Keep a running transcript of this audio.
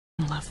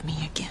Love me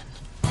again.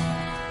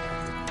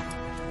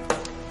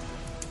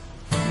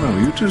 Well,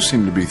 you two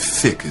seem to be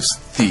thick as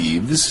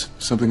thieves.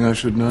 Something I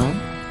should know?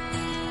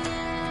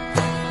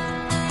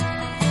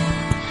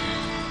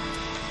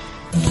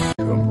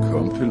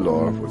 Come,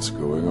 Pilar, what's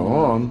going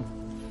on?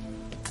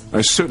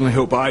 I certainly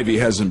hope Ivy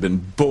hasn't been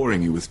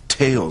boring you with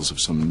tales of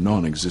some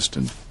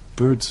non-existent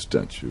bird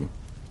statue.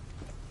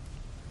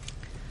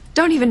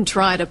 Don't even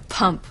try to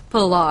pump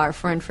Pilar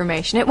for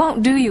information. It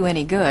won't do you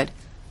any good.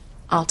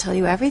 I'll tell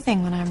you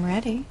everything when I'm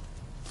ready.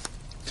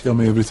 Tell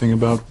me everything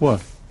about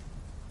what?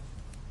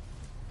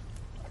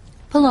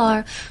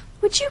 Pilar,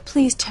 would you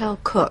please tell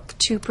Cook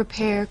to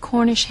prepare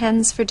Cornish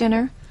hens for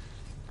dinner?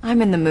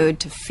 I'm in the mood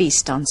to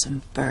feast on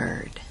some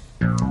bird.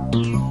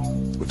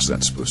 What's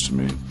that supposed to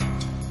mean?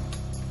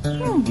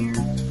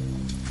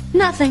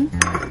 Nothing.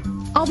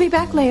 I'll be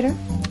back later.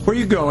 Where are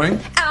you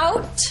going?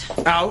 Out.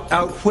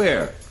 Out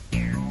where?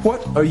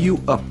 What are you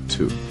up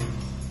to?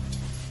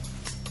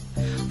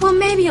 Well,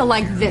 maybe you'll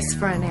like this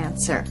for an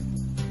answer.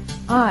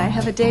 I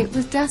have a date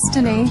with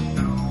Destiny.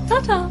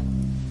 Ta-ta.